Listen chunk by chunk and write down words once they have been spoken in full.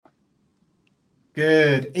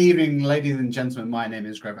Good evening, ladies and gentlemen. My name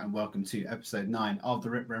is Greg, and welcome to episode 9 of the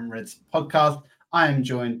Rip Run Reds podcast. I am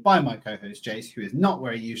joined by my co-host Jace, who is not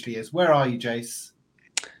where he usually is. Where are you, Jace?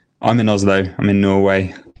 I'm in Oslo. I'm in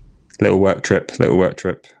Norway. Little work trip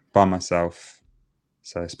by myself.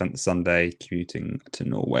 So I spent the Sunday commuting to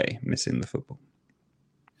Norway, missing the football.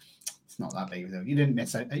 It's not that big of a deal. You didn't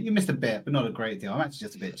miss it. You missed a bit, but not a great deal. I'm actually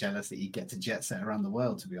just a bit jealous that you get to jet set around the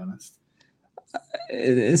world, to be honest.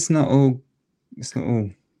 It's not all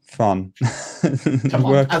fun. Come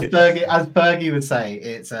on. As Fergie would say,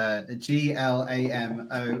 it's a GLAMOROUS.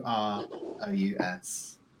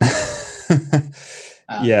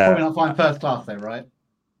 Yeah. Probably not flying first class though, right?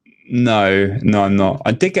 No, I'm not.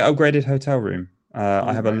 I did get an upgraded hotel room.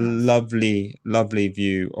 I have a lovely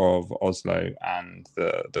view of Oslo and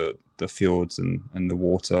the fjords and the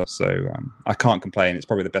water. So I can't complain. It's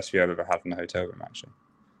probably the best view I've ever had from the hotel room, actually.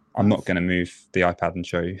 I'm not going to move the iPad and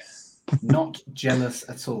show you. Not jealous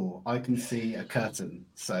at all. I can see a curtain.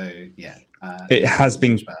 So, yeah. It has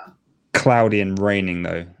been cloudy and raining,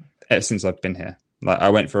 though, ever since I've been here. Like, I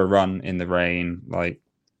went for a run in the rain. Like,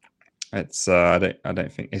 it's I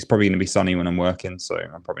don't think it's probably going to be sunny when I'm working, so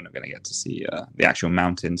I'm probably not going to get to see the actual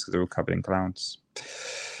mountains because they're all covered in clouds.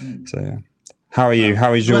 So, how are you?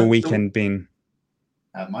 How has your weekend been?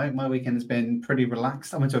 My weekend has been pretty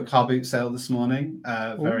relaxed. I went to a car boot sale this morning.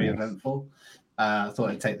 Very eventful. I thought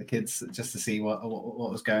I'd take the kids just to see what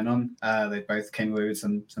was going on. They both came away with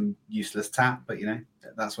some useless tat, but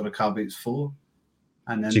that's what a car boot's for.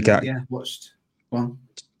 And then watched one.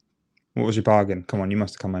 What was your bargain? Come on, you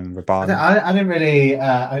must have come home with a bargain. I didn't really.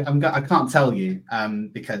 I can't tell you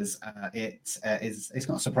because it's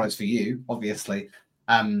not a surprise for you, obviously.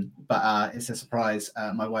 But it's a surprise.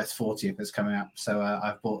 My wife's 40th is coming up, so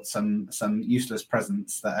I've bought some useless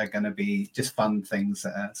presents that are going to be just fun things.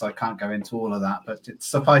 So I can't go into all of that, but it's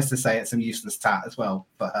suffice to say it's some useless tat as well.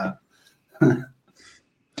 But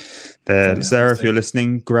Sarah, if you're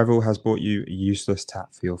listening, Greville has bought you a useless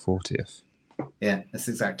tat for your 40th. Yeah, that's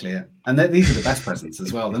exactly it. And these are the best presents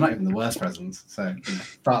as well. They're not even the worst presents. So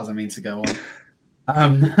that doesn't mean to go on.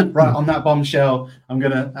 Right, on that bombshell, I'm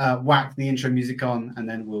going to whack the intro music on, and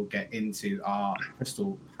then we'll get into our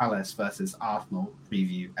Crystal Palace versus Arsenal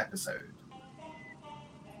preview episode.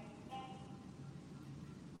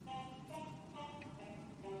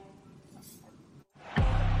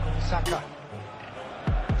 Saka.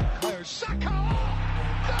 Kayo Saka!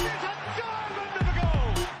 That is a diamond of a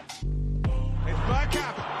goal! It's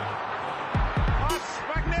Bergkamp. That's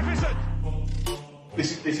magnificent!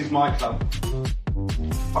 This is my club.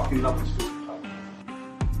 Fucking love this football club.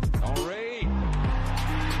 Henry.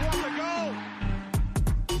 What a goal!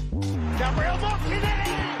 Gabriel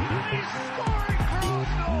Martinelli! He's scoring for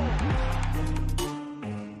Arsenal!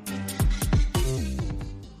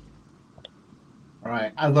 All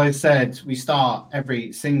right, as I said, we start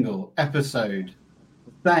every single episode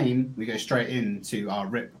the same. We go straight into our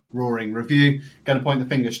rip roaring review. Going to point the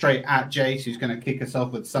finger straight at Jace, who's going to kick us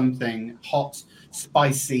off with something hot,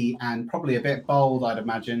 spicy, and probably a bit bold, I'd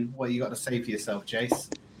imagine. What you got to say for yourself, Jace?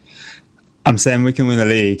 I'm saying we can win the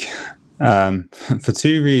league for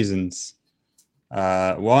two reasons.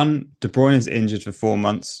 One, De Bruyne is injured for 4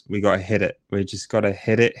 months. We got to hit it. We just got to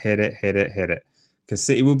hit it. Because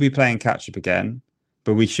City will be playing catch-up again,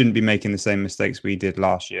 but we shouldn't be making the same mistakes we did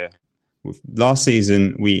last year. Last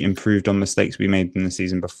season, we improved on mistakes we made in the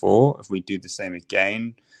season before. If we do the same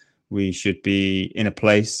again, we should be in a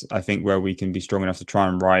place, I think, where we can be strong enough to try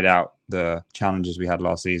and ride out the challenges we had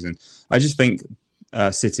last season. I just think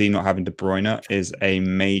City not having De Bruyne is a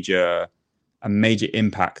major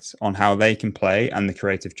impact on how they can play and the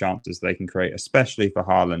creative chances they can create, especially for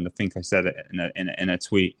Haaland. I think I said it in a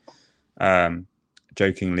tweet,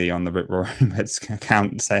 jokingly on the Rip Roaring Reds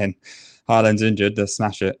account, saying Haaland's injured, let's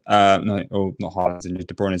smash it. Not Haaland's injured,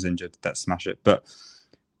 De Bruyne is injured, let's smash it. But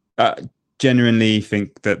genuinely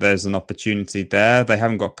think that there's an opportunity there. They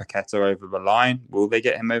haven't got Paqueta over the line. Will they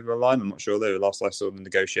get him over the line? I'm not sure. Though last I saw, the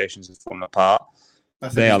negotiations have fallen apart.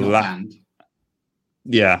 They are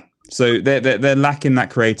so they're lacking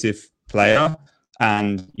that creative player,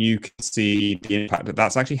 and you can see the impact that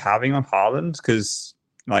that's actually having on Haaland. Because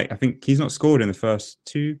I think he's not scored in the first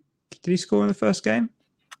two. Did he score in the first game?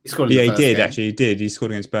 He scored. He did. Actually, he did. He scored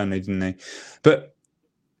against Burnley, didn't he? But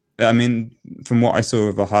I mean, from what I saw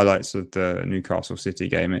of the highlights of the Newcastle City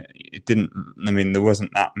game, it didn't. I mean, there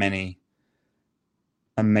wasn't that many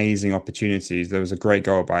amazing opportunities. There was a great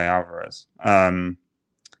goal by Alvarez,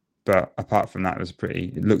 but apart from that,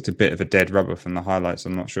 it looked a bit of a dead rubber from the highlights.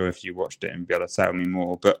 I'm not sure if you watched it and be able to tell me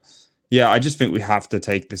more, but yeah, I just think we have to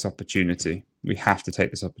take this opportunity. We have to take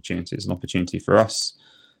this opportunity. It's an opportunity for us.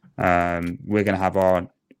 We're going to have our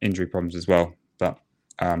injury problems as well. But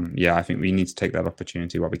I think we need to take that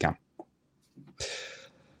opportunity while we can.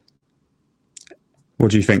 What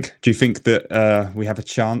do you think? Do you think that we have a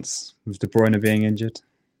chance with De Bruyne being injured?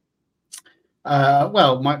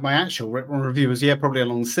 Well, my actual review was probably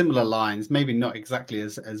along similar lines. Maybe not exactly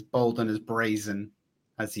as bold and as brazen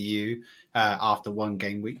as you after one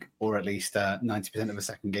game week, or at least 90% of a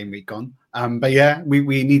second game week gone. But yeah,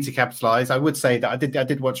 we need to capitalise. I would say that I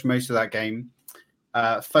did watch most of that game.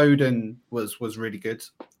 Foden was really good,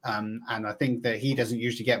 and I think that he doesn't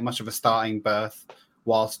usually get much of a starting berth.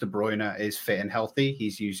 Whilst De Bruyne is fit and healthy,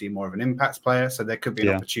 he's usually more of an impact player. So there could be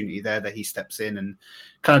an opportunity there that he steps in and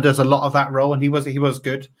kind of does a lot of that role. And he was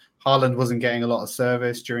good. Haaland wasn't getting a lot of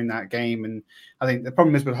service during that game. And I think the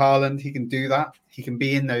problem is with Haaland, he can do that. He can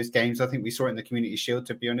be in those games. I think we saw it in the Community Shield,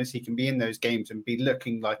 to be honest. He can be in those games and be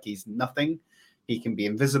looking like he's nothing. He can be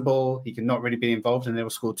invisible. He can not really be involved, and they will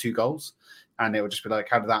score 2 goals. And it will just be like,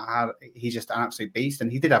 he's just an absolute beast.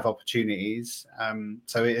 And he did have opportunities.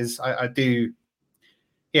 So it is, I do.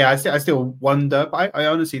 Yeah, I still wonder, but I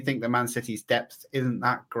honestly think that Man City's depth isn't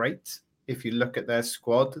that great. If you look at their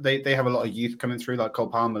squad, they have a lot of youth coming through. Like Cole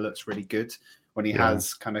Palmer looks really good when he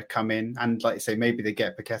has kind of come in. And like you say, maybe they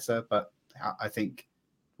get Paqueta, but I think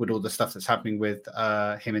with all the stuff that's happening with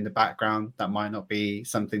him in the background, that might not be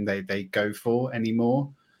something they go for anymore.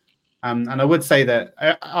 And I would say that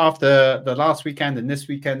after the last weekend and this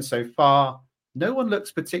weekend so far, no one looks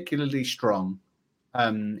particularly strong.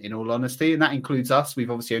 In all honesty, and that includes us. We've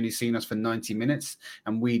obviously only seen us for 90 minutes,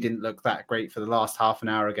 and we didn't look that great for the last half an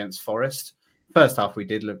hour against Forest. First half, we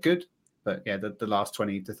did look good, but yeah, the last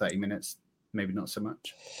 20 to 30 minutes, maybe not so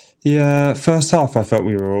much. Yeah, first half, I felt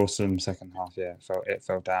we were awesome. Second half, it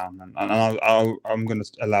fell down. And I'm going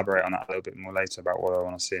to elaborate on that a little bit more later about what I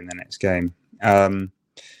want to see in the next game. I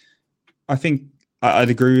think I'd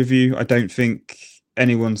agree with you. I don't think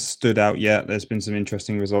anyone stood out yet. There's been some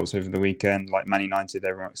interesting results over the weekend, like Man United.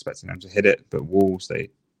 Everyone expecting them to hit it, but Wolves, they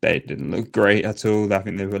didn't look great at all. I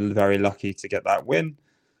think they were very lucky to get that win.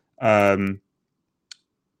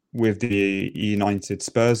 With the United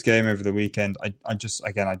Spurs game over the weekend, I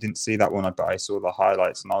didn't see that one, but I saw the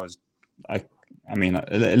highlights, and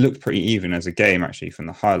it looked pretty even as a game actually from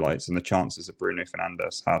the highlights and the chances that Bruno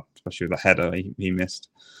Fernandes had, especially with the header he missed.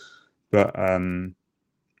 But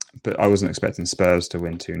I wasn't expecting Spurs to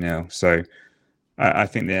win 2-0. So I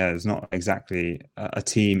think there's not exactly a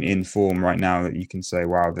team in form right now that you can say,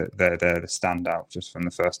 wow, that they're the standout just from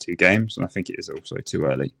the first 2 games. And I think it is also too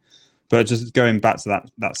early. But just going back to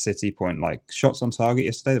that City point, like shots on target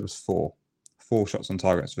yesterday, there was 4 shots on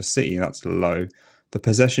target. For City, that's low. The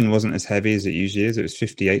possession wasn't as heavy as it usually is. It was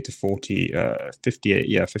 58 to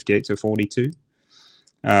 42.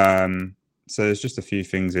 So there's just a few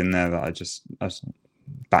things in there that I just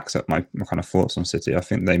backs up my kind of thoughts on City. I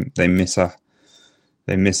think they miss an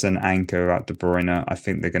anchor at De Bruyne. I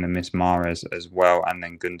think they're going to miss Mahrez as well, and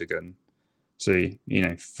then Gundogan. So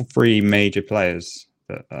 3 major players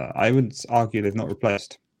that I would argue they've not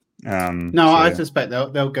replaced. I suspect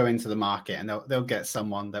they'll go into the market and they'll get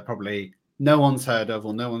someone that probably no one's heard of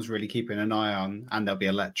or no one's really keeping an eye on, and they'll be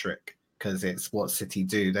electric because it's what City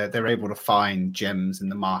do. They're able to find gems in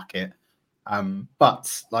the market.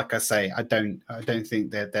 But like I say, I don't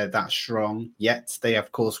think they're that strong yet. They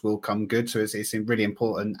of course will come good. So it's really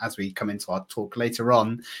important as we come into our talk later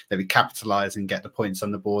on that we capitalize and get the points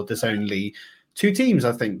on the board. There's only 2 teams,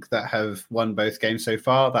 I think, that have won both games so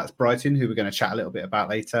far. That's Brighton, who we're going to chat a little bit about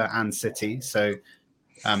later, and City. So,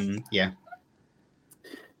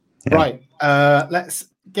 Right. Let's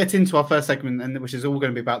get into our first segment, which is all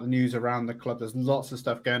going to be about the news around the club. There's lots of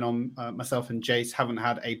stuff going on. Myself and Jace haven't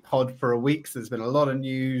had a pod for a week, so there's been a lot of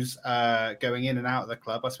news going in and out of the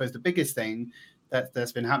club. I suppose the biggest thing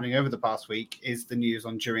that's been happening over the past week is the news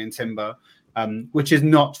on Jurrien Timber, which is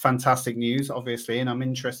not fantastic news, obviously, and I'm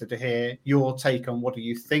interested to hear your take on what do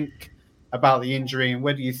you think about the injury and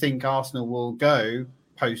where do you think Arsenal will go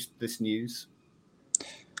post this news?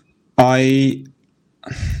 I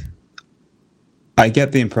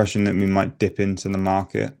get the impression that we might dip into the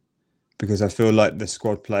market because I feel like the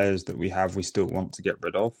squad players that we have, we still want to get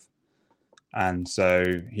rid of. And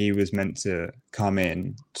so he was meant to come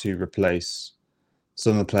in to replace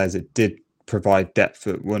some of the players that did provide depth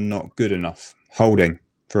that were not good enough. Holding,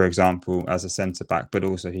 for example, as a centre-back, but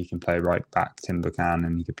also he can play right back, Timber can,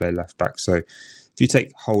 and he can play left back. So if you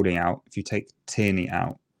take Holding out, if you take Tierney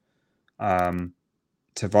out,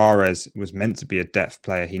 Tavares was meant to be a depth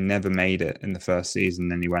player. He never made it in the first season.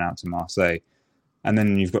 Then he went out to Marseille. And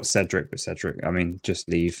then you've got Cedric, just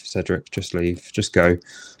leave. Cedric, just leave. Just go.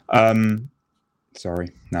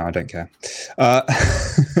 Sorry, no, I don't care.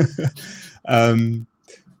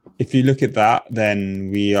 If you look at that,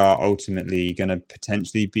 then we are ultimately going to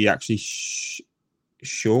potentially be actually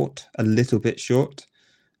short, a little bit short.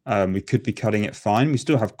 We could be cutting it fine. We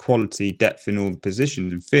still have quality depth in all the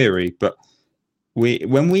positions in theory, but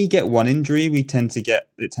when we get one injury, it tends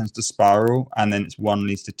to spiral, and then it's 1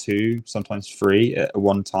 leads to 2, sometimes 3 at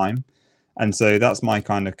one time. And so that's my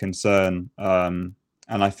kind of concern. And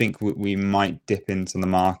I think we might dip into the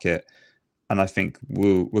market. And I think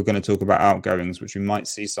we're going to talk about outgoings, which we might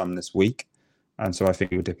see some this week. And so I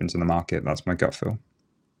think we'll dip into the market. That's my gut feel.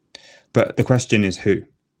 But the question is who?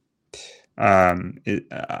 Do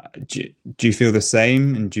you feel the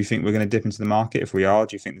same? And do you think we're going to dip into the market? If we are,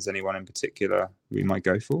 do you think there's anyone in particular we might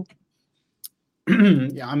go for?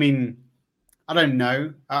 Yeah, I mean, I don't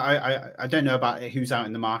know. I don't know about who's out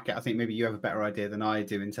in the market. I think maybe you have a better idea than I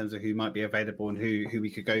do in terms of who might be available and who we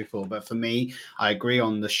could go for. But for me, I agree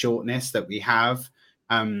on the shortness that we have.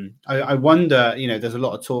 I wonder, there's a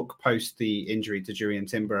lot of talk post the injury to Jurrien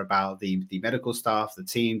Timber about the medical staff, the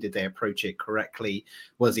team. Did they approach it correctly?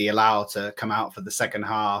 Was he allowed to come out for the second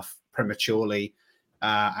half prematurely?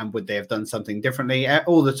 And would they have done something differently?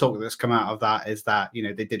 All the talk that's come out of that is that,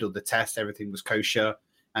 they did all the tests, everything was kosher.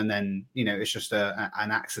 And then, it's just an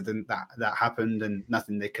accident that happened and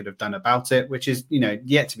nothing they could have done about it, which is,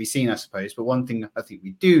 yet to be seen, I suppose. But one thing I think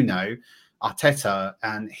we do know, Arteta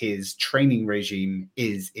and his training regime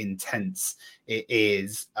is intense. It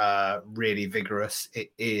is really vigorous.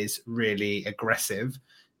 It is really aggressive.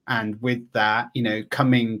 And with that,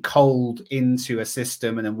 coming cold into a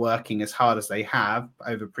system and then working as hard as they have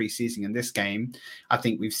over pre-season in this game, I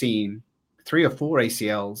think we've seen 3 or 4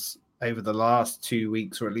 ACLs over the last 2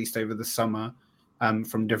 weeks, or at least over the summer,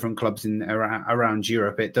 from different clubs around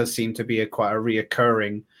Europe. It does seem to be quite a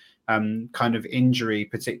reoccurring kind of injury,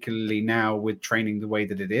 particularly now with training the way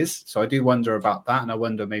that it is. So I do wonder about that, and I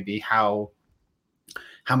wonder maybe how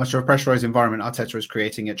much of a pressurized environment Arteta is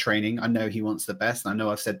creating at training. I know he wants the best, and I know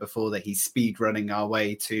I've said before that he's speed running our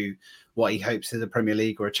way to what he hopes is a Premier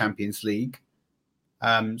League or a Champions League.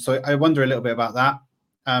 So I wonder a little bit about that.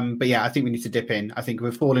 But yeah, I think we need to dip in. I think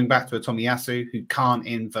we're falling back to a Tomiyasu who can't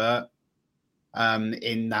invert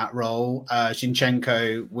in that role.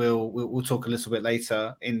 Zinchenko, we'll talk a little bit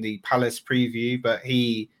later in the Palace preview, but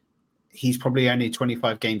he's probably only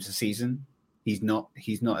 25 games a season. He's not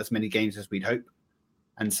as many games as we'd hope,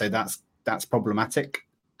 and so that's problematic.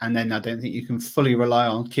 And then I don't think you can fully rely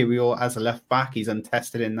on Kiwior as a left back. He's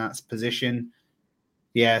untested in that position.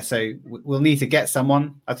 Yeah, so we'll need to get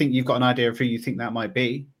someone. I think you've got an idea of who you think that might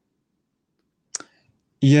be.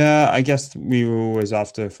 Yeah, I guess we were always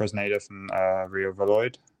after Fresneda from Real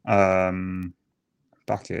Valladolid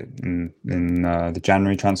back in the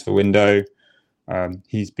January transfer window.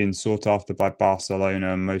 He's been sought after by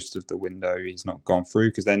Barcelona most of the window. He's not gone through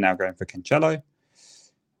because they're now going for Cancelo.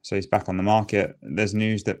 So he's back on the market. There's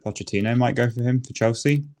news that Pochettino might go for him for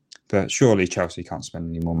Chelsea, but surely Chelsea can't spend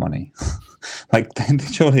any more money.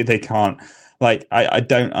 Surely they can't. I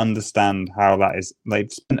don't understand how that is.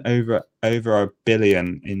 They've spent over $1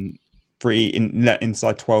 billion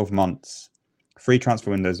inside 12 months. 3 transfer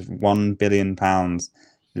windows of £1 billion.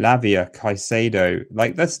 Lavia,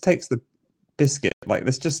 Caicedo, this takes the biscuit.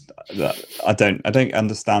 This just I don't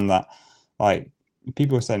understand that.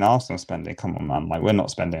 People are saying Arsenal spending. Come on, man. We're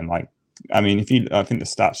not spending. I think the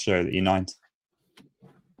stats show that United.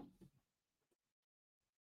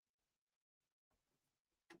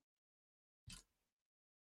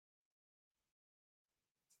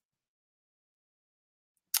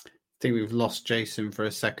 I think we've lost Jason for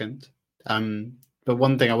a second. But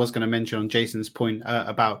one thing I was going to mention on Jason's point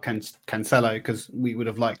about Cancelo, because we would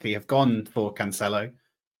have likely have gone for Cancelo.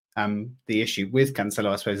 The issue with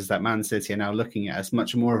Cancelo, I suppose, is that Man City are now looking at as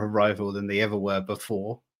much more of a rival than they ever were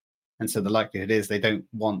before. And so the likelihood is they don't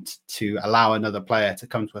want to allow another player to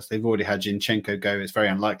come to us. They've already had Zinchenko go. It's very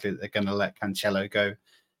unlikely that they're going to let Cancelo go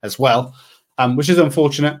as well, which is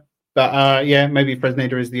unfortunate. But maybe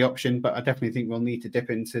Fresneda is the option, but I definitely think we'll need to dip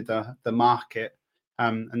into the market.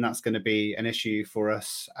 And that's going to be an issue for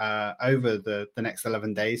us over the next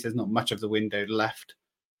 11 days. There's not much of the window left.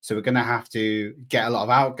 So we're going to have to get a lot of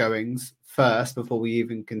outgoings first before we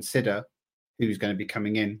even consider who's going to be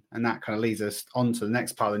coming in. And that kind of leads us on to the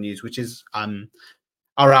next pile of news, which is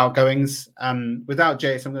our outgoings. Without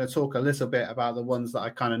Jace, I'm going to talk a little bit about the ones that I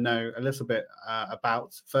kind of know a little bit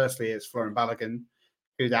about. Firstly, it's Florian Balogun,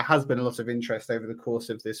 who there has been a lot of interest over the course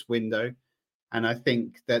of this window. And I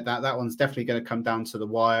think that one's definitely going to come down to the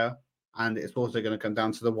wire. And it's also going to come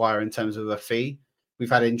down to the wire in terms of a fee. We've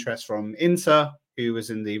had interest from Inter, who was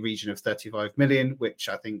in the region of 35 million, which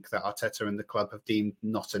I think that Arteta and the club have deemed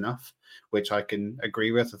not enough, which I can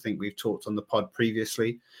agree with. I think we've talked on the pod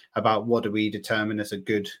previously about what do we determine as a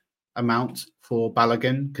good amount for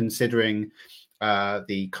Balogun, considering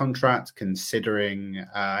the contract, considering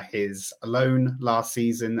his loan last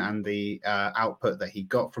season and the output that he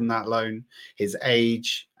got from that loan, his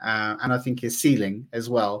age, and I think his ceiling as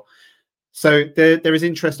well. So there is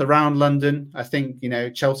interest around London. I think,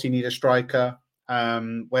 Chelsea need a striker.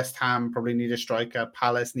 West Ham probably need a striker.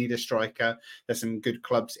 Palace need a striker. There's some good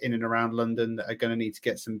clubs in and around London that are going to need to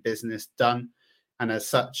get some business done. And as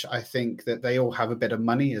such, I think that they all have a bit of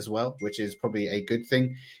money as well, which is probably a good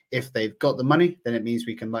thing. If they've got the money, then it means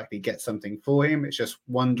we can likely get something for him. It's just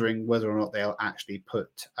wondering whether or not they'll actually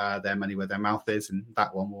put their money where their mouth is, and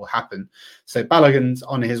that one will happen. So Balogun's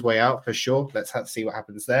on his way out for sure. Let's see what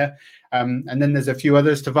happens there. And then there's a few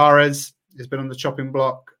others. Tavares has been on the chopping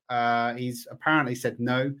block. He's apparently said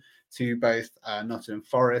no to both Nottingham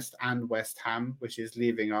Forest and West Ham, which is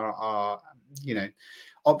leaving our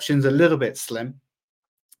options a little bit slim.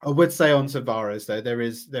 I would say on Tavares, though, there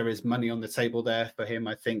is money on the table there for him.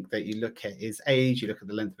 I think that you look at his age, you look at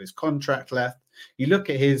the length of his contract left, you look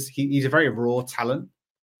at he's a very raw talent.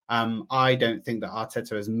 I don't think that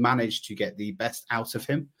Arteta has managed to get the best out of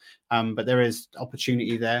him, but there is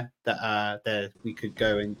opportunity there that we could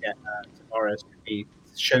go and get Tavares to be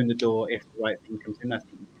shown the door if the right thing comes in. I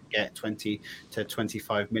think we could get 20 to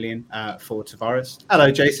 25 million for Tavares.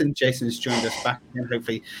 Hello, Jason. Jason's joined us back again.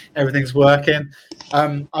 Hopefully everything's working.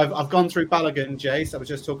 I've gone through Balogun, Jace. I was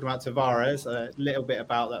just talking about Tavares, a little bit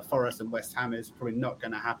about that Forest and West Ham is probably not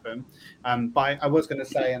going to happen. But I was going to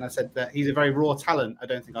say, and I said that he's a very raw talent. I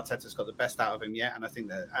don't think Arteta's got the best out of him yet. And I think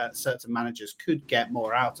that certain managers could get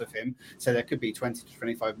more out of him. So there could be 20 to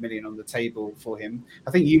 25 million on the table for him.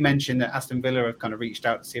 I think you mentioned that Aston Villa have kind of reached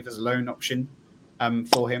out to see if there's a loan option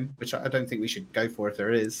for him, which I don't think we should go for if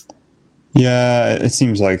there is. Yeah, it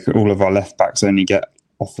seems like all of our left backs only get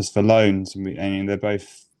offers for loans, and they're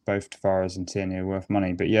both Tavares and Tierney are worth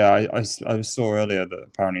money. But yeah, I saw earlier that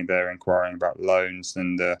apparently they're inquiring about loans,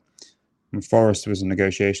 and Forest was a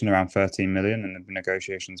negotiation around 13 million, and the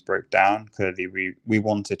negotiations broke down. Clearly, we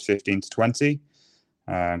wanted 15 to 20.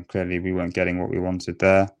 Clearly, we weren't getting what we wanted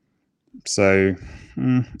there. So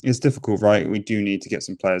it's difficult, right? We do need to get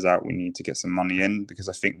some players out. We need to get some money in because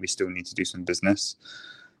I think we still need to do some business.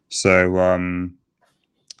 So,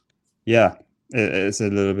 yeah, it's a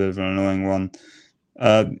little bit of an annoying one.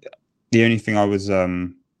 The only thing I was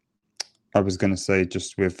going to say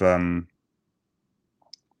just with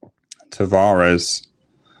Tavares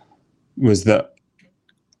was that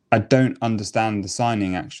I don't understand the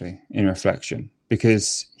signing actually in reflection,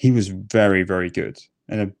 because he was very, very good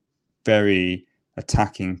and a very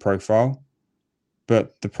attacking profile,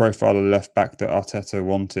 but the profile of left back that Arteta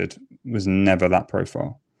wanted was never that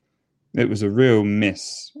profile. It was a real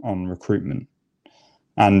miss on recruitment,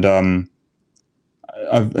 and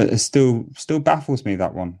it still baffles me,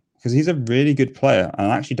 that one, because he's a really good player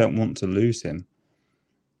and I actually don't want to lose him,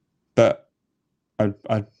 but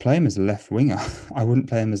I'd play him as a left winger. I wouldn't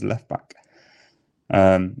play him as a left back.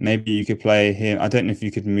 Maybe you could play him. I don't know if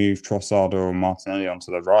you could move Trossard or Martinelli onto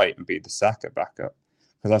the right and beat the Saka backup,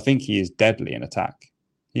 because I think he is deadly in attack.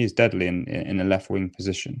 He is deadly in a left wing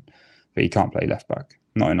position, but he can't play left back,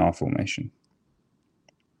 not in our formation.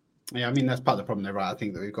 Yeah, I mean, that's part of the problem there, right? I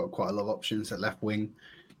think that we've got quite a lot of options at left wing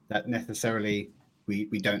that necessarily we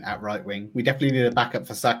don't at right wing. We definitely need a backup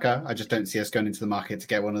for Saka. I just don't see us going into the market to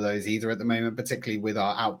get one of those either at the moment, particularly with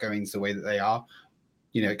our outgoings the way that they are.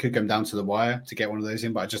 It could come down to the wire to get one of those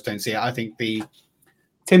in, but I just don't see it. I think the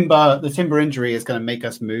Timber injury is going to make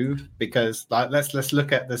us move, because let's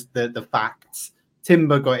look at the facts.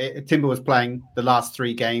 Timber was playing the last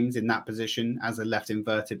 3 games in that position as a left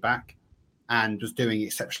inverted back and was doing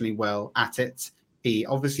exceptionally well at it. He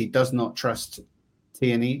obviously does not trust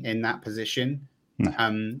Tierney in that position. No.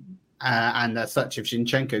 And as such, if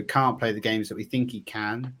Zinchenko can't play the games that we think he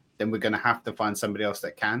can, then we're going to have to find somebody else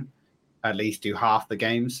that can at least do half the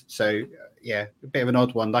games. So yeah, a bit of an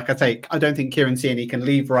odd one. Like I don't think Kieran Tierney can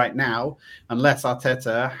leave right now unless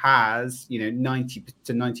Arteta has 90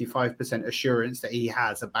 to 95% assurance that he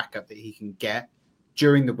has a backup that he can get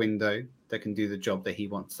during the window that can do the job that he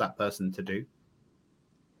wants that person to do.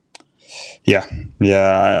 Yeah.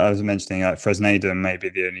 I was mentioning Fresneda may be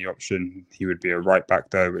the only option. He would be a right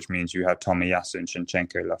back though, which means you have Tomiyasu and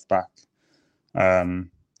Zinchenko left back.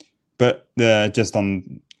 But just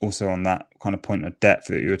also on that kind of point of depth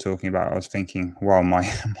that you were talking about, I was thinking, wow, my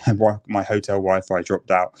hotel Wi-Fi dropped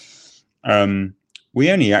out.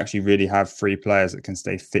 we only actually really have 3 players that can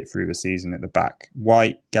stay fit through the season at the back.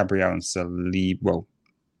 White, Gabriel and Saliba. Well,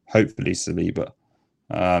 hopefully Saliba.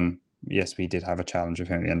 Yes, we did have a challenge with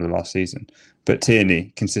him at the end of last season. But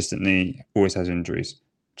Tierney consistently always has injuries.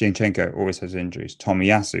 Zinchenko always has injuries.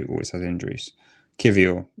 Tomiyasu always has injuries.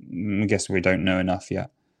 Kivior, I guess we don't know enough yet.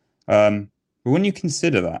 But when you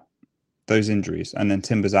consider those injuries, and then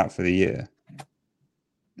Timber's out for the year,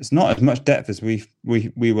 it's not as much depth as we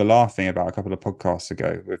were laughing about a couple of podcasts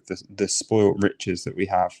ago with the spoiled riches that we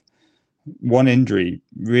have. One injury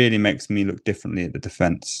really makes me look differently at the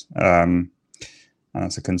defence. And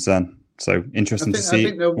that's a concern. So interesting to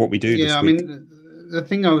see what we do this week. The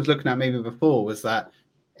thing I was looking at maybe before was that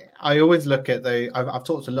I always look at I've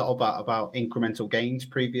talked a lot about incremental gains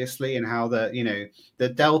previously and how the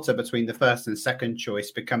delta between the first and second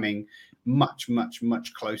choice becoming much, much,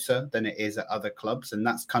 much closer than it is at other clubs. And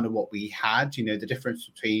that's kind of what we had, the difference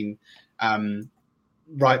between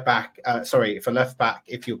right back, for left back,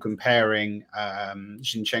 if you're comparing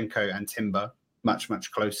Zinchenko and Timber, much, much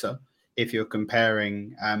closer. If you're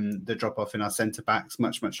comparing the drop off in our centre backs,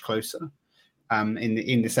 much, much closer. In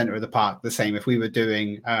the centre of the park, the same. If we were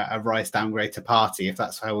doing a Rice downgrade to Partey, if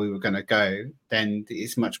that's how we were going to go, then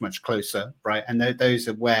it's much, much closer, right? And those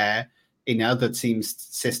are where in other teams'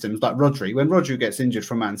 systems, like Rodri, when Rodri gets injured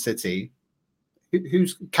from Man City,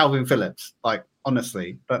 who's Calvin Phillips? Like,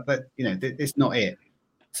 honestly, but it's not it.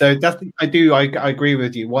 So I agree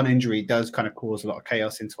with you. One injury does kind of cause a lot of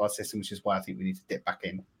chaos into our system, which is why I think we need to dip back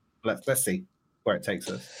in. Let's see where it takes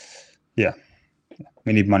us. Yeah.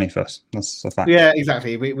 We need money first. That's a fact. Yeah,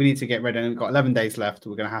 exactly. We need to get ready. And we've got 11 days left.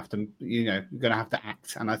 We're going to have to,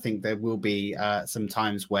 act. And I think there will be some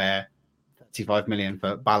times where 35 million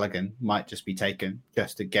for Balogun might just be taken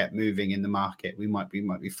just to get moving in the market. We might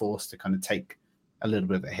be forced to kind of take a little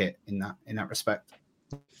bit of a hit in that respect.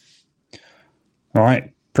 All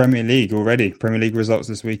right. Premier League already. Premier League results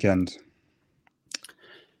this weekend.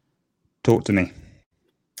 Talk to me.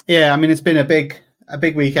 Yeah, I mean, it's been a big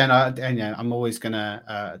weekend. I'm always going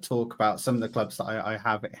to talk about some of the clubs that I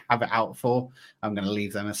have it out for. I'm going to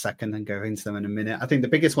leave them a second and go into them in a minute. I think the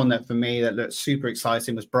biggest one that for me that looked super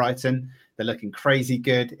exciting was Brighton. They're looking crazy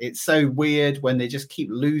good. It's so weird when they just keep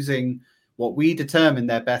losing what we determine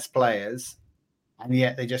their best players, and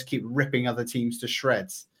yet they just keep ripping other teams to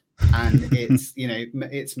shreds. And it's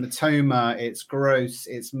it's Matoma, it's Gross,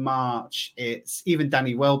 it's March, it's even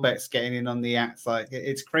Danny Welbeck's getting in on the act. Like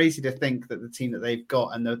it's crazy to think that the team that they've got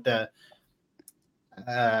and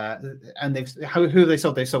and who have they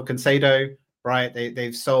sold? They sold Conceição, right?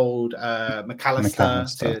 They've sold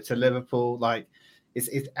McAllister to Liverpool. Like it's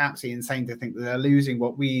absolutely insane to think that they're losing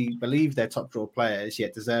what we believe they're top draw players,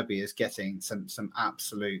 yet De Zerbi is getting some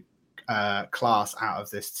absolute class out of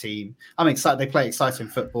this team. I'm excited. They play exciting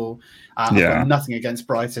football. I've got nothing against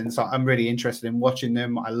Brighton, so I'm really interested in watching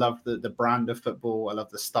them. I love the brand of football. I love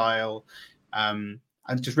the style. And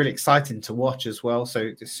just really exciting to watch as well.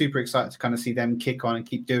 So it's super excited to kind of see them kick on and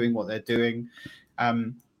keep doing what they're doing.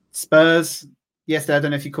 Spurs, yesterday, I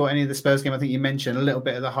don't know if you caught any of the Spurs game. I think you mentioned a little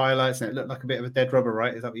bit of the highlights and it looked like a bit of a dead rubber,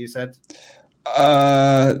 right? Is that what you said?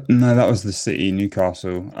 No, that was the City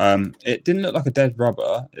Newcastle. It didn't look like a dead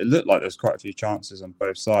rubber. It looked like there was quite a few chances on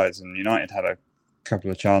both sides, and United had a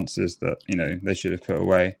couple of chances that they should have put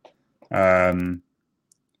away. I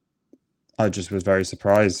just was very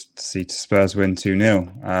surprised to see Spurs win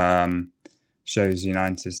 2-0. Shows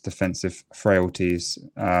United's defensive frailties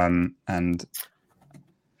and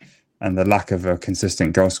the lack of a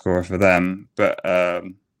consistent goal scorer for them. But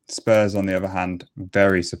Spurs, on the other hand,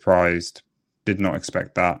 very surprised. Did not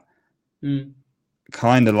expect that.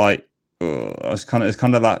 Kind of like, it's kind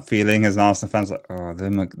of that feeling as an Arsenal fans, like,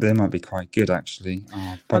 they might be quite good actually.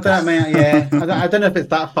 I don't know if it's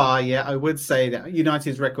that far yet. I would say that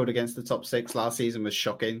United's record against the top 6 last season was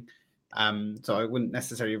shocking. So I wouldn't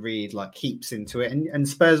necessarily read like heaps into it. And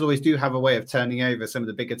Spurs always do have a way of turning over some of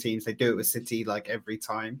the bigger teams. They do it with City like every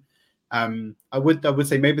time. I would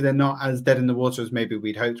say maybe they're not as dead in the water as maybe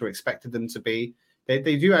we'd hoped or expected them to be.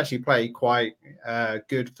 They do actually play quite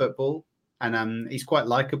good football, and he's quite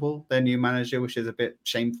likable, their new manager, which is a bit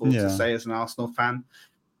shameful to say as an Arsenal fan.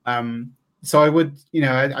 So I would,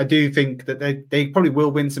 I do think that they probably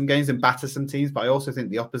will win some games and batter some teams, but I also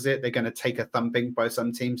think the opposite. They're going to take a thumping by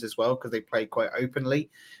some teams as well because they play quite openly,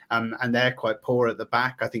 and they're quite poor at the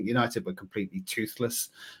back. I think United were completely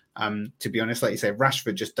toothless. To be honest, like you say,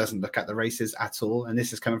 Rashford just doesn't look at the races at all. And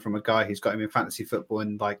this is coming from a guy who's got him in fantasy football,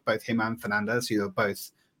 and like both him and Fernandes, who are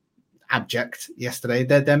both abject yesterday.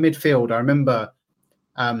 Their midfield, I remember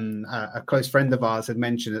A close friend of ours had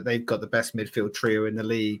mentioned that they've got the best midfield trio in the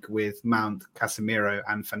league with Mount, Casemiro,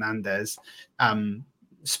 and Fernandes.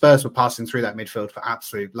 Spurs were passing through that midfield for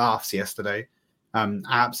absolute laughs yesterday.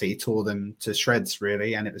 Absolutely tore them to shreds,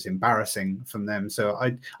 really, and it was embarrassing from them. So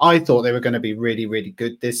I thought they were going to be really, really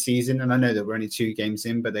good this season, and I know that we're only 2 games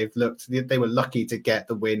in, but they were lucky to get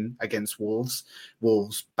the win against Wolves.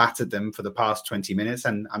 Wolves battered them for the past 20 minutes,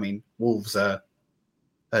 and I mean, Wolves are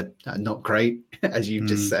not great, as you've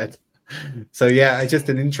just said. So yeah, it's just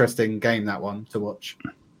an interesting game, that one, to watch.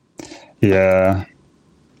 Yeah,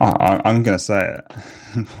 I'm going to say it.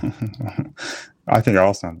 I think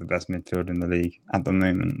Arsenal have the best midfield in the league at the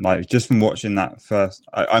moment. Like, just from watching that first,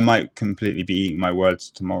 I might completely be eating my words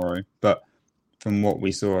tomorrow, but from what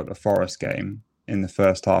we saw at the Forest game in the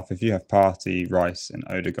first half, if you have Partey, Rice, and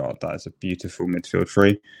Odegaard, that is a beautiful midfield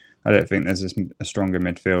three. I don't think there's a stronger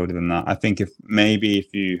midfield than that. I think if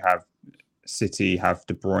you have City have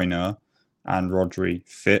De Bruyne and Rodri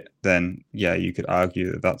fit, then yeah, you could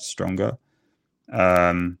argue that that's stronger.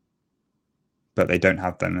 But they don't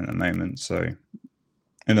have them at the moment. So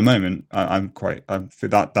in the moment,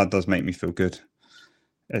 that does make me feel good.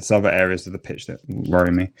 It's other areas of the pitch that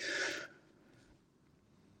worry me.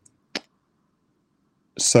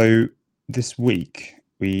 So this week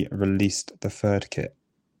we released the third kit.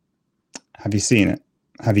 Have you seen it?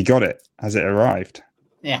 Have you got it? Has it arrived?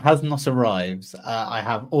 It has not arrived. I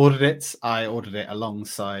have ordered it. I ordered it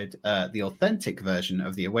alongside the authentic version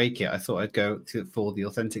of the away kit. I thought I'd go for the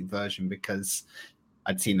authentic version because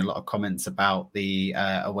I'd seen a lot of comments about the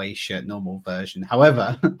away shirt normal version.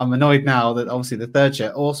 However, I'm annoyed now that obviously the third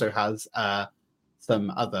shirt also has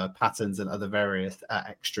some other patterns and other various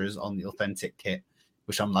extras on the authentic kit,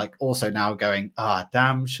 which I'm like also now going,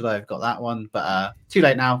 damn, should I have got that one? But too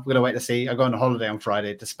late now. We're going to wait to see. I go on a holiday on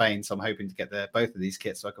Friday to Spain, so I'm hoping to get both of these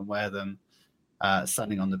kits so I can wear them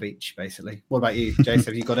sunning on the beach, basically. What about you, Jace?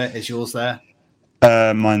 Have you got it? Is yours there?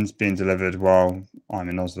 Mine's being delivered while I'm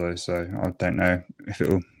in Oslo, so I don't know if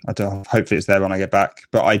hopefully it's there when I get back.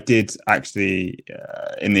 But I did actually,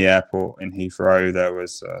 in the airport in Heathrow, there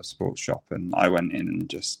was a sports shop, and I went in and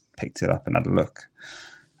just picked it up and had a look.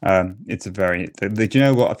 It's a very. Do you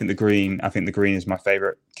know what? I think the green is my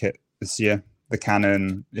favorite kit this year. The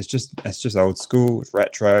Canon, it's just old school. It's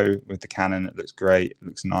retro with the Canon. It looks great. It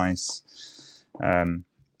looks nice.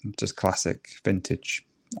 Just classic vintage.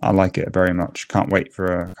 I like it very much. Can't wait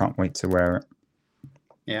to wear it.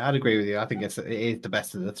 Yeah, I'd agree with you. I think it is the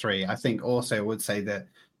best of the three. I think also I would say that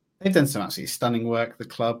they've done some absolutely stunning work, the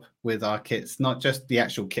club, with our kits, not just the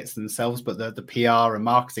actual kits themselves, but the PR and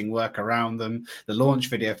marketing work around them. The launch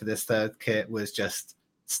video for this third kit was just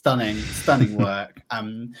stunning work.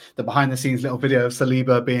 The behind-the-scenes little video of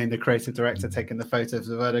Saliba being the creative director, taking the photos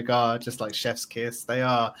of Odegaard, just like chef's kiss. They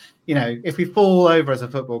are, if we fall over as a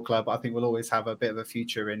football club, I think we'll always have a bit of a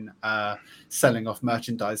future in selling off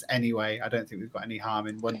merchandise anyway. I don't think we've got any harm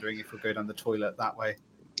in wondering if we'll go down the toilet that way.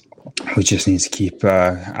 We just need to keep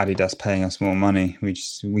Adidas paying us more money.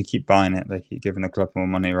 We keep buying it. They keep giving the club more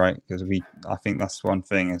money, right? Because I think that's one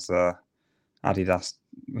thing is Adidas,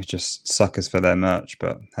 we just suckers for their merch.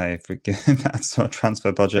 But hey, if we get that sort of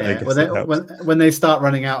transfer budget, I guess when they start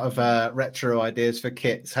running out of retro ideas for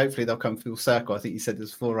kits, hopefully they'll come full circle. I think you said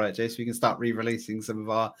this before, right, Jace? We can start re-releasing some of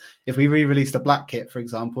our. If we re-released a black kit, for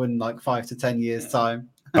example, in like 5 to 10 years' time,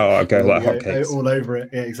 I'll go like hotcakes all over it.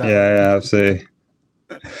 Yeah, exactly. Yeah, absolutely.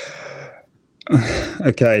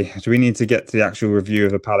 Okay, do we need to get to the actual review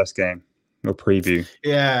of the Palace game or preview?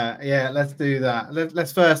 Yeah, let's do that.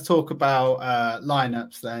 Let's first talk about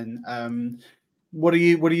lineups then. What do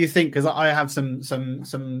you think? Because I have some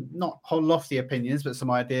not whole lofty opinions, but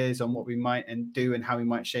some ideas on what we might do and how we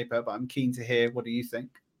might shape up. But I'm keen to hear, what do you think?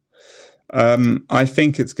 I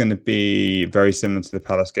think it's going to be very similar to the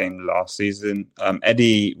Palace game last season.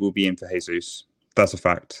 Eddie will be in for Jesus. That's a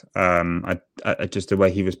fact. I just the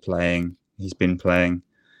way he's been playing.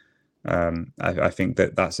 I think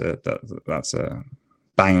that's a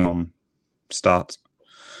bang on start.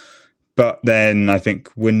 But then I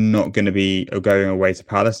think we're not going to be going away to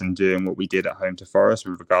Palace and doing what we did at home to Forest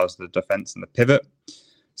with regards to the defence and the pivot.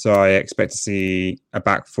 So I expect to see a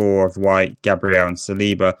back four of White, Gabriel, and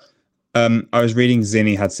Saliba. I was reading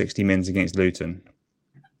Zinni had 60 minutes against Luton.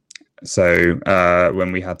 So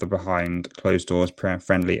when we had the behind closed doors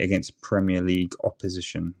friendly against Premier League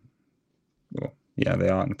opposition. Well, yeah, they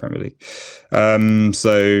are in the Premier League.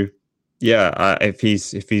 So yeah, if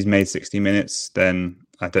he's made 60 minutes, then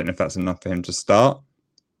I don't know if that's enough for him to start.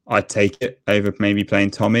 I'd take it over maybe playing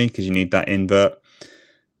Tommy because you need that invert.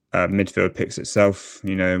 Midfield picks itself.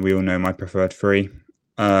 We all know my preferred three.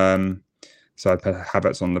 So I'd put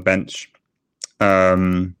Havertz on the bench.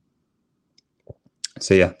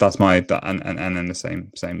 So yeah, that's my and then the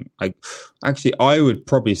same. I would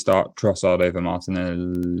probably start Trossard over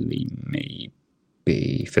Martinelli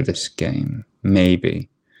maybe for this game, maybe.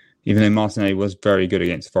 Even though Martinelli was very good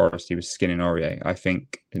against Forest, he was skinning Aurier. I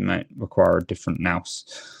think it might require a different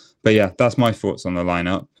nous. But yeah, that's my thoughts on the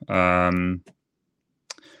lineup.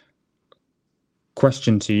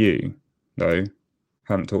 Question to you, though,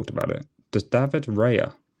 haven't talked about it. Does David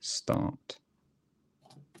Raya start?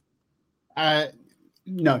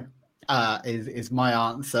 No, is my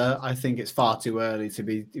answer. I think it's far too early to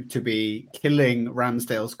be killing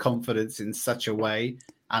Ramsdale's confidence in such a way,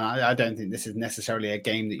 and I don't think this is necessarily a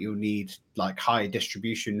game that you'll need like high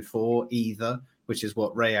distribution for either, which is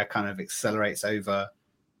what Raya kind of accelerates over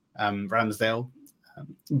Ramsdale.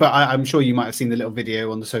 But I'm sure you might have seen the little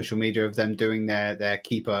video on the social media of them doing their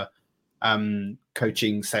keeper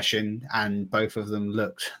coaching session, and both of them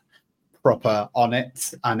looked proper on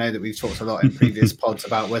it. I know that we've talked a lot in previous pods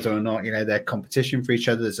about whether or not, they're competition for each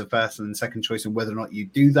other as a first and second choice, and whether or not you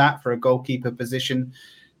do that for a goalkeeper position.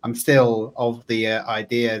 I'm still of the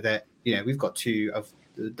idea that, we've got two of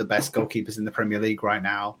the best goalkeepers in the Premier League right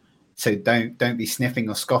now. So don't be sniffing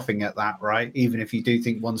or scoffing at that, right? Even if you do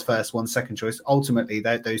think one's first, one's second choice, ultimately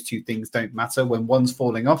those two things don't matter. When one's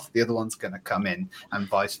falling off, the other one's going to come in, and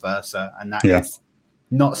vice versa. And that is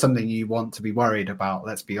not something you want to be worried about,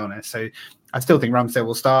 let's be honest. So I still think Ramsdale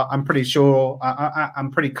will start. I'm pretty sure, I'm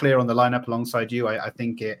pretty clear on the lineup alongside you. I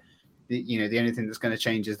think the only thing that's going to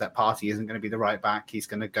change is that Partey isn't going to be the right back. He's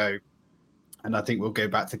going to go. And I think we'll go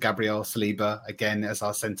back to Gabriel, Saliba again as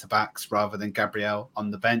our centre-backs rather than Gabriel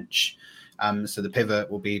on the bench. So the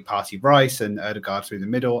pivot will be Partey, Rice, and Ødegaard through the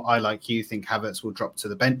middle. I, like you, think Havertz will drop to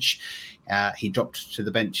the bench. He dropped to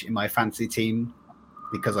the bench in my fantasy team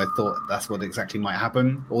because I thought that's what exactly might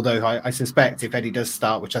happen. Although I suspect if Eddie does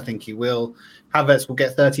start, which I think he will, Havertz will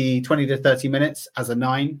get 20 to 30 minutes as a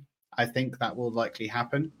 9. I think that will likely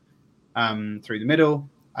happen through the middle.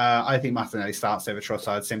 I think Martinelli starts over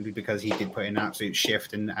Trossard simply because he did put in an absolute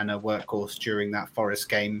shift and a workhorse during that Forest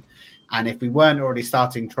game. And if we weren't already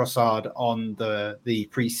starting Trossard on the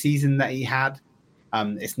pre-season that he had,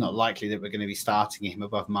 it's not likely that we're going to be starting him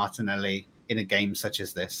above Martinelli in a game such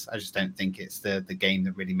as this. I just don't think it's the game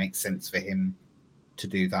that really makes sense for him to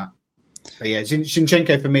do that. But yeah,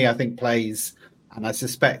 Zinchenko for me, I think plays, and I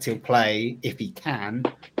suspect he'll play if he can,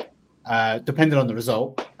 depending on the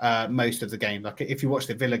result, most of the game. Like if you watched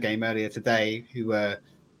the Villa game earlier today, who were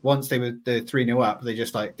once they were 3-0 up, they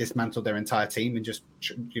just like dismantled their entire team and just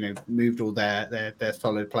moved all their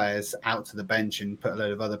solid players out to the bench and put a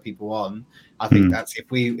load of other people on. I think that's if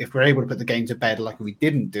we're able to put the game to bed like we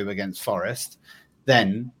didn't do against Forest,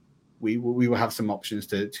 then we will have some options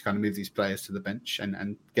to kind of move these players to the bench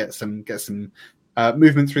and get some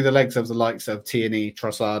movement through the legs of the likes of Tierney,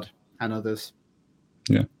 Trossard, and others.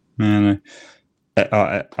 Yeah. No.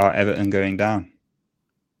 Are Everton going down?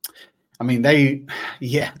 I mean, they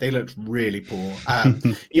looked really poor.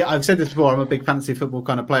 I've said this before. I'm a big fantasy football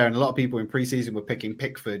kind of player, and a lot of people in preseason were picking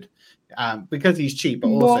Pickford because he's cheap, but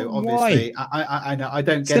also obviously I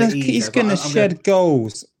don't get it either. He's going to shed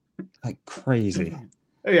goals like crazy.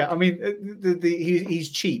 Yeah, I mean,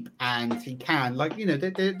 he's cheap and he can,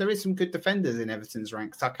 there is some good defenders in Everton's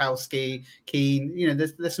ranks. Tarkowski, Keane,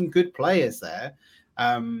 there's some good players there.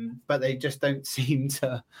 But they just don't seem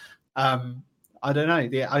to. I don't know.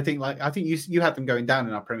 Yeah, I think you had them going down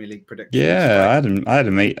in our Premier League predictions. Yeah, right? I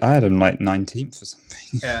had them like 19th or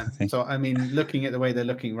something. Yeah. So I mean, looking at the way they're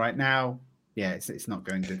looking right now, yeah, it's not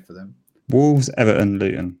going good for them. Wolves, Everton,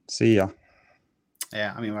 Luton. See ya.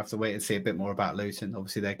 Yeah, I mean, we'll have to wait and see a bit more about Luton.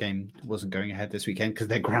 Obviously, their game wasn't going ahead this weekend because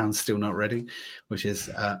their ground's still not ready, which is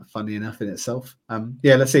funny enough in itself.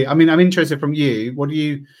 Let's see. I mean, I'm interested from you. What do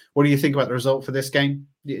you think about the result for this game?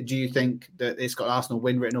 Do you think that it's got Arsenal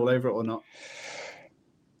win written all over it or not?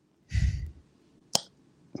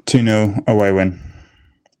 2-0 away win.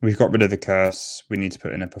 We've got rid of the curse. We need to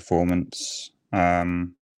put in a performance.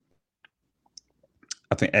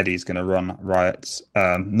 I think Eddie's going to run riots,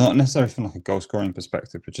 not necessarily from like a goal scoring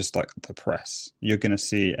perspective, but just like the press. You're going to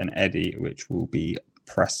see an Eddie which will be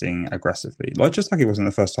pressing aggressively, just like it was in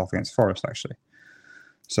the first half against Forest, actually.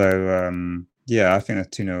 So, I think a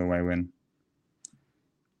 2-0 away win.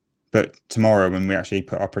 But tomorrow, when we actually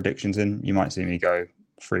put our predictions in, you might see me go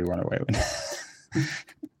 3-1 away win.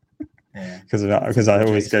 Because I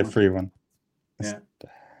always go 3-1. Yeah.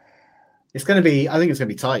 It's going to be, I think it's going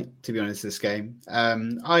to be tight, to be honest, this game.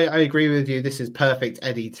 I agree with you. This is perfect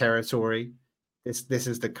Eddie territory. This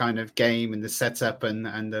is the kind of game and the setup and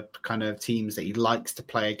the kind of teams that he likes to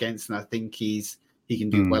play against. And I think he can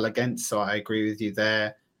do well against. So I agree with you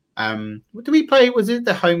there. Did we play? Was it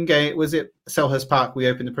the home game? Was it Selhurst Park? We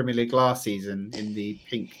opened the Premier League last season in the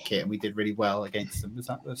pink kit, and we did really well against them. Was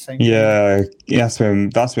that the same? Yeah, that's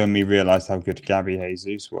when we realised how good Gabby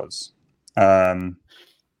Jesus was,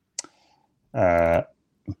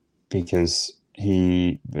 because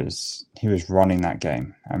he was running that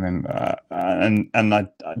game. I remember, and I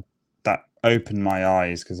that opened my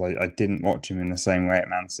eyes because I didn't watch him in the same way at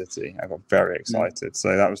Man City. I got very excited.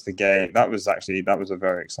 So that was the game. That was a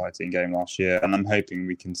very exciting game last year, and I'm hoping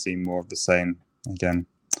we can see more of the same again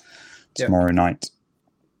tomorrow night.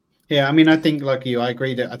 Yeah, I mean, I think like you, I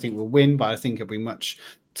agree that I think we'll win, but I think it'll be much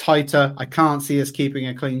tighter. I can't see us keeping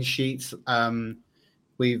a clean sheet.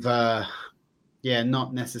 We've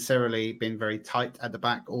not necessarily been very tight at the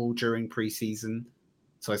back all during pre-season.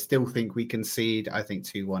 So I still think we concede. I think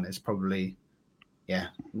 2-1 is probably,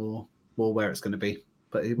 more where it's going to be.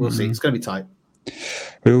 But we'll see. It's going to be tight.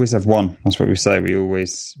 We always have one. That's what we say. We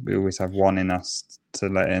always have one in us to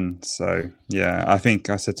let in. So, yeah, I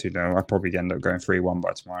think I said 2-0. I'll probably end up going 3-1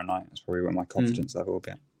 by tomorrow night. That's probably where my confidence level will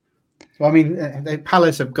be. Well, I mean,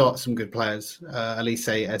 Palace have got some good players. Elise,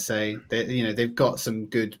 Esse, they've got some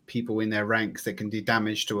good people in their ranks that can do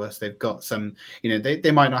damage to us. They've got some,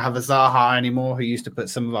 they might not have a Zaha anymore, who used to put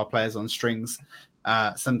some of our players on strings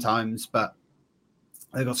sometimes, but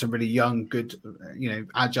they've got some really young, good,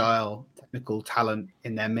 agile, technical talent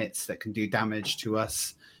in their midst that can do damage to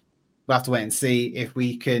us. We'll have to wait and see if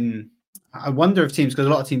we can. I wonder if teams, because a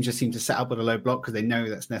lot of teams just seem to set up with a low block because they know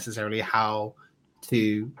that's necessarily how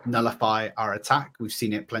to nullify our attack. We've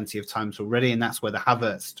seen it plenty of times already, and that's where the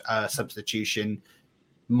Havertz substitution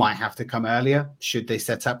might have to come earlier should they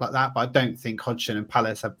set up like that. But I don't think Hodgson and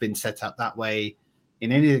Palace have been set up that way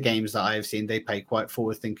in any of the games that I have seen. They play quite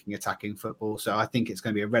forward-thinking, attacking football, so I think it's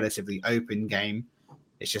going to be a relatively open game.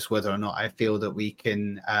 It's just whether or not I feel that we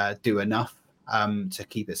can do enough to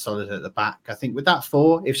keep it solid at the back. I think with that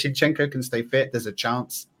 4, if Zinchenko can stay fit, there's a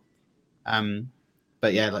chance.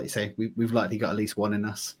 But yeah, like you say, we've likely got at least one in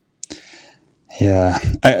us. Yeah.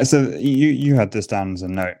 So you had this down as a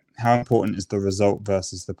note. How important is the result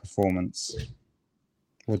versus the performance?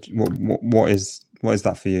 What is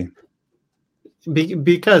that for you?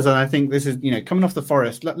 Because, and I think this is coming off the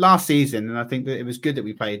Forest last season, and I think that it was good that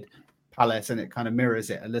we played Palace, and it kind of mirrors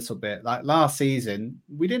it a little bit. Like last season,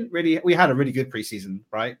 we had a really good preseason,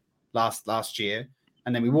 right? Last year,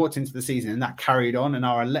 and then we walked into the season, and that carried on, and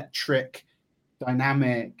our electric,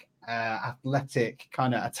 dynamic, athletic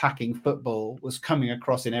kind of attacking football was coming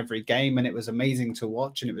across in every game, and it was amazing to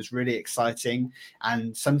watch, and it was really exciting.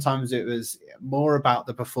 And sometimes it was more about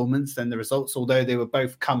the performance than the results, although they were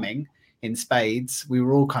both coming in spades. We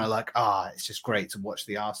were all kind of like, it's just great to watch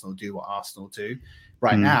the Arsenal do what Arsenal do.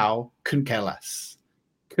 Right now, couldn't care less.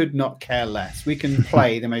 Could not care less. We can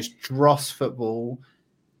play the most dross football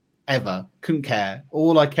ever. Couldn't care.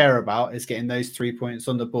 All I care about is getting those 3 points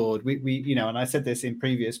on the board. We and I said this in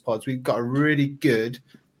previous pods, we've got a really good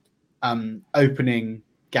opening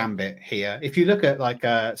gambit here. If you look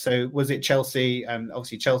at so was it Chelsea?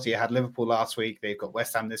 Obviously Chelsea had Liverpool last week. They've got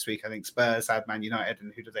West Ham this week. I think Spurs had Man United,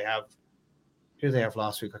 and who do they have? Who did they have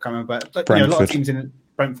last week? I can't remember. But a lot of teams in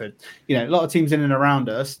Brentford. A lot of teams in and around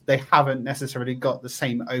us, they haven't necessarily got the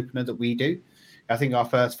same opener that we do. I think our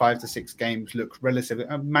first 5 to 6 games look relatively.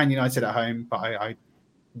 Man United at home, but I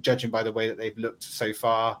judging by the way that they've looked so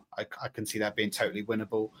far, I can see that being totally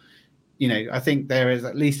winnable. I think there is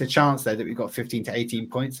at least a chance there that we've got 15 to 18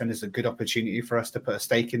 points, and it's a good opportunity for us to put a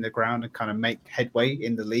stake in the ground and kind of make headway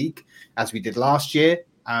in the league as we did last year.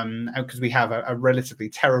 Because we have a relatively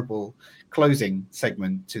terrible closing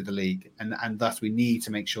segment to the league, and thus we need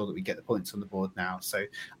to make sure that we get the points on the board now. So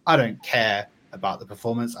I don't care about the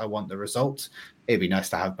performance. I want the result. It'd be nice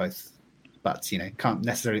to have both, but can't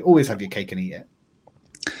necessarily always have your cake and eat it.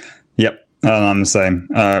 Yep, I'm the same.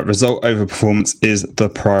 Result over performance is the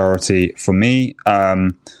priority for me.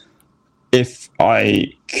 If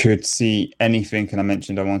I could see anything, and I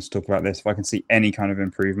mentioned I want to talk about this, if I can see any kind of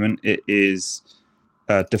improvement, it is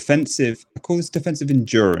defensive. I call this defensive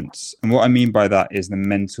endurance. And what I mean by that is the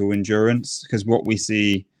mental endurance, because what we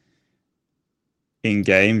see in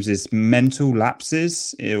games is mental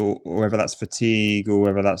lapses, or whether that's fatigue or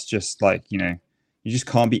whether that's just you just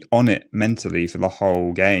can't be on it mentally for the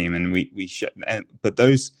whole game. And but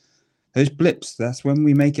those blips, that's when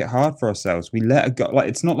we make it hard for ourselves. We let a go.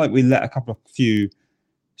 It's not like we let a few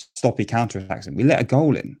sloppy counterattacks in. We let a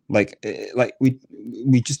goal in.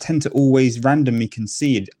 We just tend to always randomly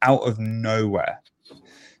concede out of nowhere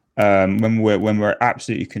when we're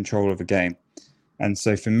absolutely control of the game. And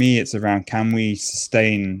so for me, it's around, can we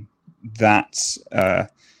sustain that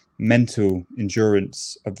mental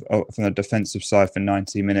endurance from the defensive side for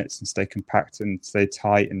 90 minutes and stay compact and stay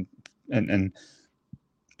tight and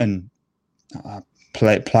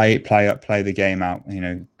play the game out,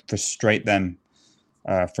 frustrate them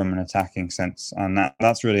from an attacking sense, and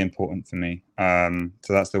that's really important for me. So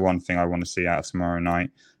that's the one thing I want to see out of tomorrow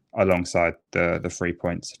night, alongside the 3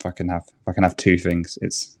 points. If I can have two things,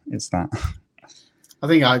 it's that. I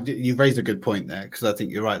think you've raised a good point there, because I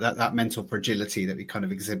think you're right. That mental fragility that we kind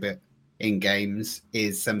of exhibit in games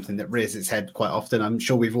is something that rears its head quite often. I'm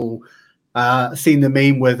sure we've all seen the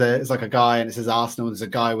meme where it's like a guy and it says Arsenal. There's a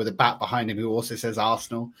guy with a bat behind him who also says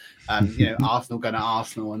Arsenal. Arsenal going to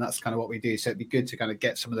Arsenal, and that's kind of what we do. So it'd be good to kind of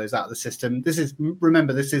get some of those out of the system. This is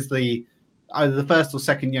either the first or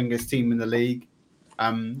second youngest team in the league.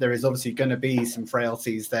 There is obviously going to be some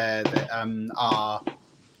frailties there that are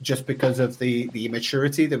just because of the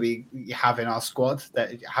immaturity that we have in our squad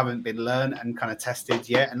that haven't been learned and kind of tested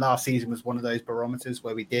yet. And last season was one of those barometers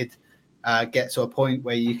where we did get to a point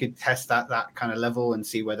where you could test that kind of level and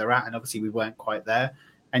see where they're at. And obviously we weren't quite there.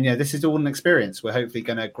 And this is all an experience. We're hopefully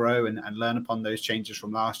going to grow and learn upon those changes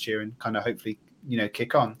from last year and kind of hopefully,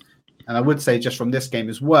 kick on. And I would say just from this game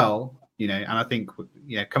as well, and I think,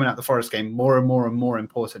 coming out the Forest game, more and more and more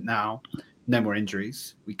important now, no more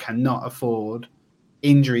injuries. We cannot afford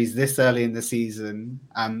injuries this early in the season,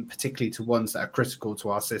 particularly to ones that are critical to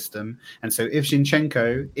our system. And so if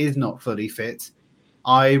Zinchenko is not fully fit,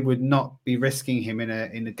 I would not be risking him in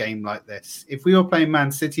a game like this. If we were playing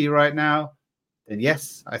Man City right now, then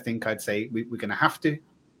yes, I think I'd say we're going to have to.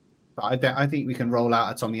 But I think we can roll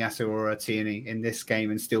out a Tomiyasu or a Tierney in this game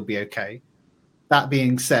and still be okay. That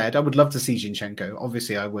being said, I would love to see Zinchenko.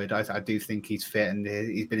 Obviously, I would. I do think he's fit and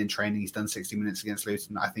he's been in training. He's done 60 minutes against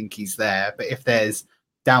Luton. I think he's there. But if there's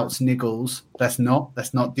doubts, niggles, let's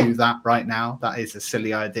not do that right now. That is a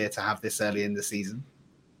silly idea to have this early in the season.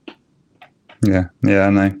 Yeah, I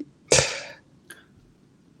know.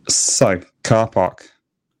 So, car park.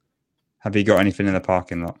 Have you got anything in the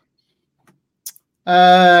parking lot?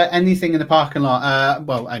 Anything in the parking lot?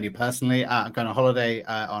 Well, only personally. I'm going on holiday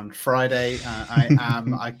on Friday.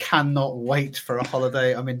 I cannot wait for a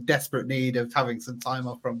holiday. I'm in desperate need of having some time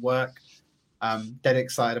off from work. Dead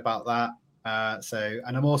excited about that.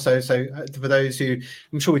 And I'm also, for those who,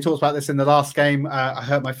 I'm sure we talked about this in the last game, I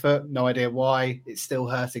hurt my foot. No idea why. It's still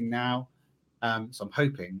hurting now. So I'm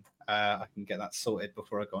hoping I can get that sorted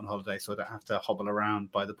before I go on holiday, so I don't have to hobble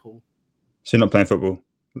around by the pool. So you're not playing football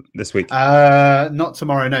this week? Not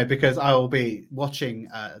tomorrow, no, because I will be watching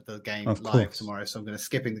the game live tomorrow. So I'm going to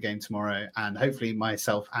skipping the game tomorrow, and hopefully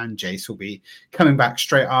myself and Jace will be coming back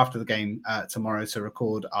straight after the game tomorrow to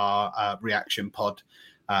record our reaction pod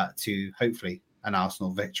to hopefully an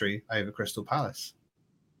Arsenal victory over Crystal Palace.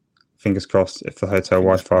 Fingers crossed. If the hotel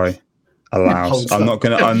Wi-Fi allows, I'm not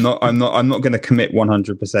gonna commit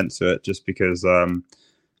 100% to it, just because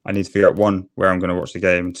I need to figure out, one, where I'm going to watch the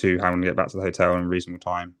game, and two, how I'm going to get back to the hotel in a reasonable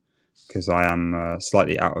time, because I am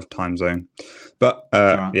slightly out of time zone. But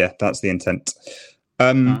yeah, that's the intent.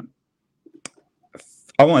 I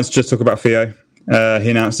wanted to just talk about Theo. He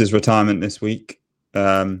announced his retirement this week,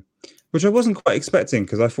 which I wasn't quite expecting,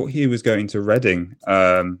 because I thought he was going to Reading,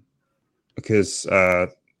 because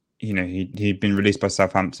he'd been released by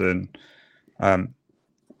Southampton.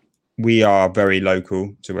 We are very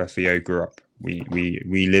local to where Theo grew up.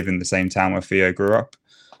 We live in the same town where Theo grew up.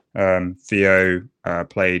 Theo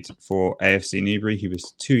played for AFC Newbury. He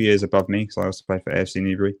was 2 years above me, so I also played for AFC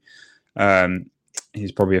Newbury.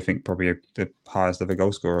 He's probably the highest ever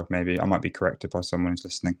goal scorer. Maybe I might be corrected by someone who's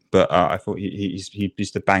listening, but I thought he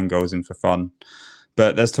used to bang goals in for fun.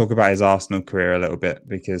 But let's talk about his Arsenal career a little bit,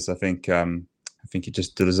 because I think he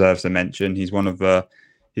just deserves a mention. He's one of the.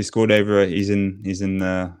 He scored over. He's in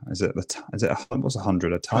the. Is it what's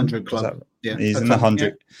 100? A ton? 100 club. Yeah, he's in the 100.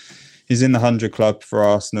 Yeah. He's in the 100 club for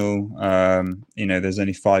Arsenal. There's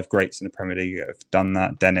only 5 greats in the Premier League that have done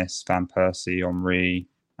that: Dennis, Van Persie, Henry,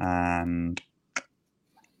 and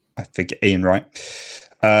I think Ian Wright.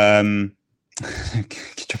 Good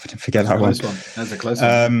job I didn't forget that one. That's a close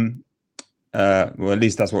one. Well, at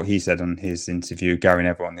least that's what he said on his interview, Gary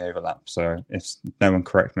Neville on the overlap. So if no one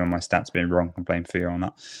correct me on my stats being wrong, I'm blame Theo on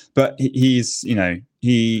that. But he's,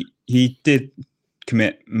 he did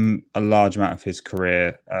commit a large amount of his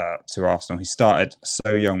career to Arsenal. He started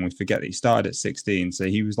so young. We forget that he started at 16. So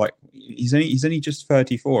he was like, he's only just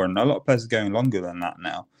 34, and a lot of players are going longer than that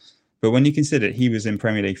now. But when you consider he was in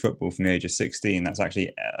Premier League football from the age of 16, that's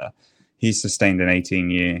actually he's sustained an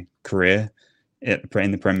 18-year career in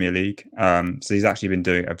the Premier League. So he's actually been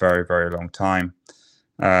doing it a very, very long time.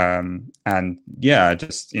 And yeah,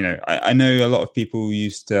 just, I know a lot of people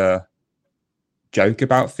used to joke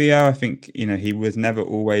about Theo. I think, he was never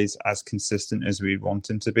always as consistent as we want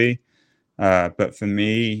him to be. But for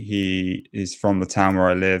me, he is from the town where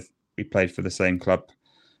I live. We played for the same club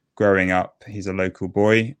growing up. He's a local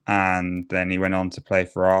boy, and then he went on to play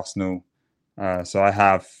for Arsenal. So I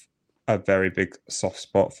have a very big soft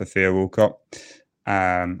spot for Theo Walcott.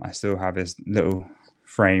 I still have his little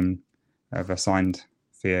frame of a signed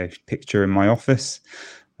Theo picture in my office.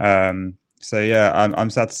 So yeah, I'm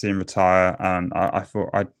sad to see him retire. And I thought,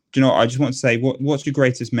 I just want to say, what's your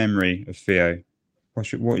greatest memory of Theo?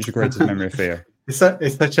 What is your greatest memory of Theo?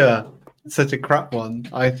 It's such a crap one,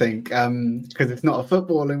 I think, because it's not a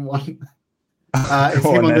footballing one. It's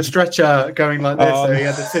him on the stretcher going like this. So he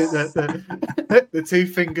had the two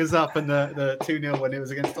fingers up and the 2-0 when it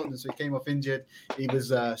was against Tottenham. So he came off injured. He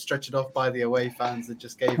was stretchered off by the away fans that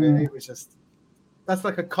just gave it. It was just, that's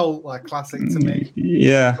like a cult classic to me.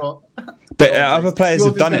 Yeah. But other players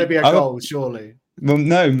have done it. It's going to be a goal, surely. Well,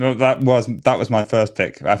 no, that was my first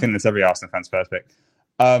pick. I think that's every Arsenal fan's first pick.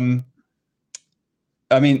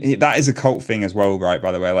 I mean, that is a cult thing as well, right?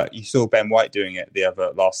 By the way, like you saw Ben White doing it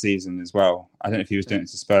last season as well. I don't know if he was doing it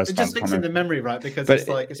to Spurs. It just sticks in the memory, right? Because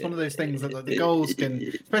it's one of those things that the goals can,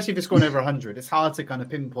 especially if it's scoring over 100, it's hard to kind of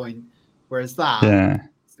pinpoint. Whereas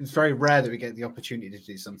it's very rare that we get the opportunity to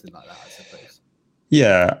do something like that, I suppose.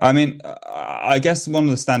 Yeah, I mean, I guess one of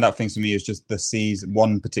the standout things for me is just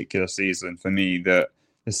one particular season for me, the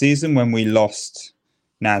season when we lost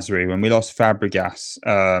Nasri, when we lost Fabregas,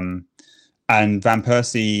 and Van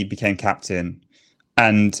Persie became captain,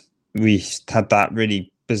 and we had that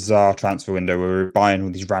really bizarre transfer window where we were buying all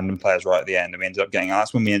these random players right at the end, and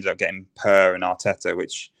that's when we ended up getting Per and Arteta,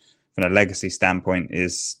 which from a legacy standpoint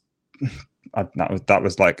is that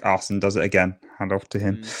was like Arsene does it again, hand off to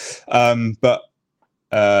him.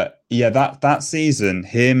 That season,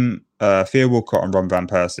 him, Theo Walcott and Ron Van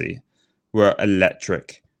Persie were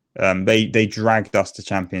electric. They dragged us to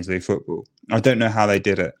Champions League football. I don't know how they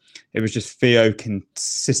did it. It was just Theo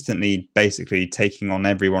consistently basically taking on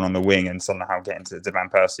everyone on the wing and somehow getting to Van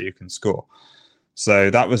Persie who can score. So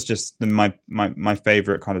that was just my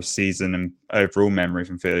favourite kind of season and overall memory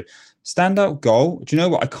from Theo. Standout goal, do you know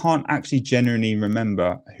what? I can't actually genuinely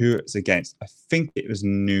remember who it's against. I think it was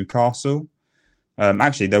Newcastle.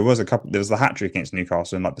 Actually, there was the hat-trick against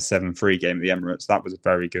Newcastle in like the 7-3 game at the Emirates. That was a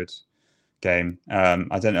very good game.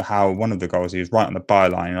 I don't know how one of the goals, he was right on the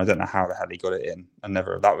byline. I don't know how the hell he got it in.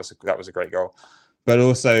 That was a great goal. But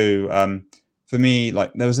also for me,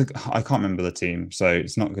 like I can't remember the team, so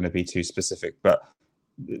it's not going to be too specific. But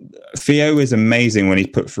Theo is amazing when he's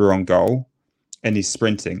put through on goal and he's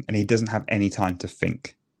sprinting and he doesn't have any time to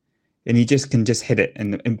think, and he can hit it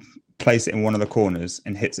and place it in one of the corners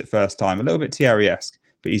and hits it first time. A little bit Thierry-esque,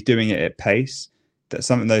 but he's doing it at pace. That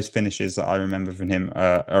some of those finishes that I remember from him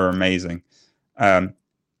are amazing. On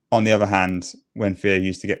the other hand, when Theo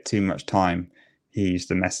used to get too much time, he used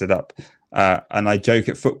to mess it up. And I joke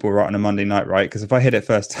at football right on a Monday night, right? Because if I hit it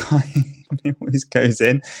first time, it always goes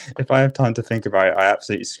in. If I have time to think about it, I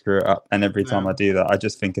absolutely screw it up. And every time I do that, I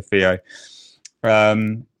just think of Theo.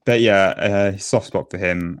 But yeah, soft spot for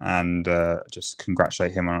him, and just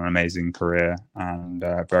congratulate him on an amazing career, and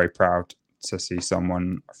very proud to see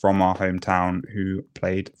someone from our hometown who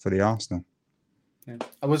played for the Arsenal. Yeah.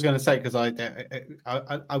 I was going to say, because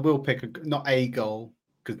I will pick not a goal,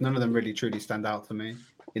 because none of them really truly stand out for me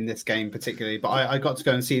in this game particularly, but I got to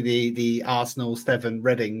go and see the Arsenal 7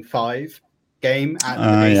 Reading 5 game at the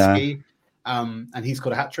Bayski. And he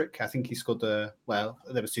scored a hat-trick. I think he scored there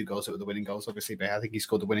was 2 goals that were the winning goals, obviously, but I think he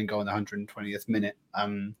scored the winning goal in the 120th minute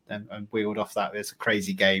and wheeled off that. It's a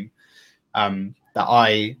crazy game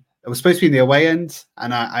it was supposed to be in the away end,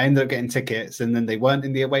 and I ended up getting tickets, and then they weren't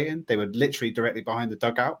in the away end. They were literally directly behind the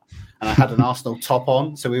dugout, and I had an Arsenal top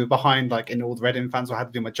on, so we were behind, like, in all the Reading fans. So I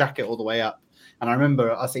had to do my jacket all the way up. And I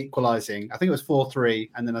remember us equalising. I think it was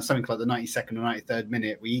 4-3, and then something like the 92nd or 93rd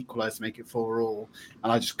minute, we equalised to make it 4-4.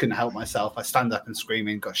 And I just couldn't help myself. I stand up and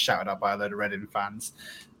screaming, got shouted at by a load of Reading fans.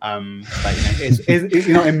 But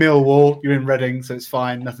you're not in Millwall, you're in Reading, so it's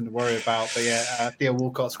fine, nothing to worry about. But yeah, Theo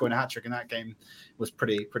Walcott scoring a hat-trick in that game was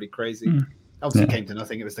pretty crazy. Obviously, it came to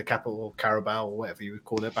nothing. It was the Capital Carabao, or whatever you would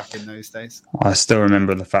call it back in those days. I still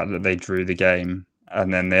remember the fact that they drew the game.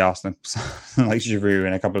 And then they asked them, like Giroud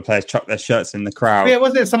and a couple of players, chuck their shirts in the crowd. Yeah,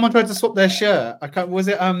 wasn't it? Someone tried to swap their shirt. Was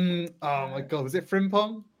it? Oh my god, was it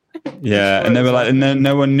Frimpong? Yeah, and they were like, and then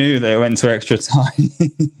no one knew they went to extra time.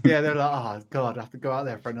 Yeah, they're like, oh god, I have to go out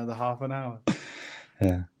there for another half an hour.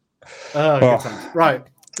 Yeah. Good times. Right,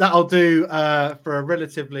 that'll do for a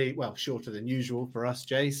relatively shorter than usual for us,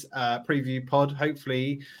 Jace. Preview pod,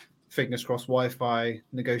 hopefully fingers crossed, Wi-Fi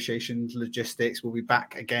negotiations, logistics. We'll be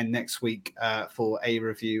back again next week for a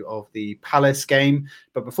review of the Palace game.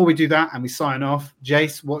 But before we do that and we sign off,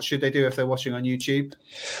 Jace, what should they do if they're watching on YouTube?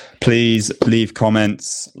 Please leave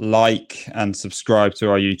comments, like, and subscribe to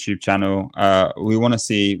our YouTube channel. We want to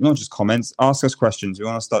see not just comments, ask us questions. We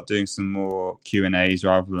want to start doing some more Q&As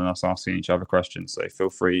rather than us asking each other questions. So feel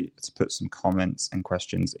free to put some comments and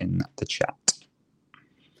questions in the chat.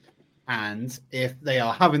 And if they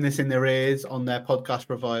are having this in their ears on their podcast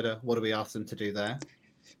provider, what do we ask them to do there?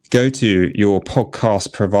 Go to your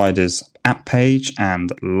podcast provider's app page and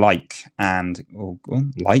give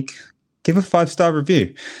a 5-star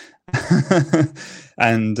review.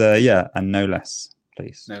 and no less,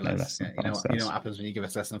 please. No less. Yeah, you know what happens when you give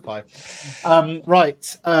us less than 5.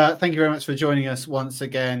 Right. Thank you very much for joining us once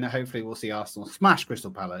again. Hopefully we'll see Arsenal smash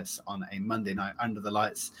Crystal Palace on a Monday night under the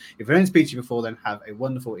lights. If I don't speak to you before, then have a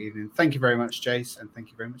wonderful evening. Thank you very much, Jace, and thank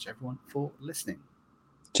you very much, everyone, for listening.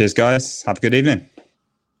 Cheers, guys. Have a good evening.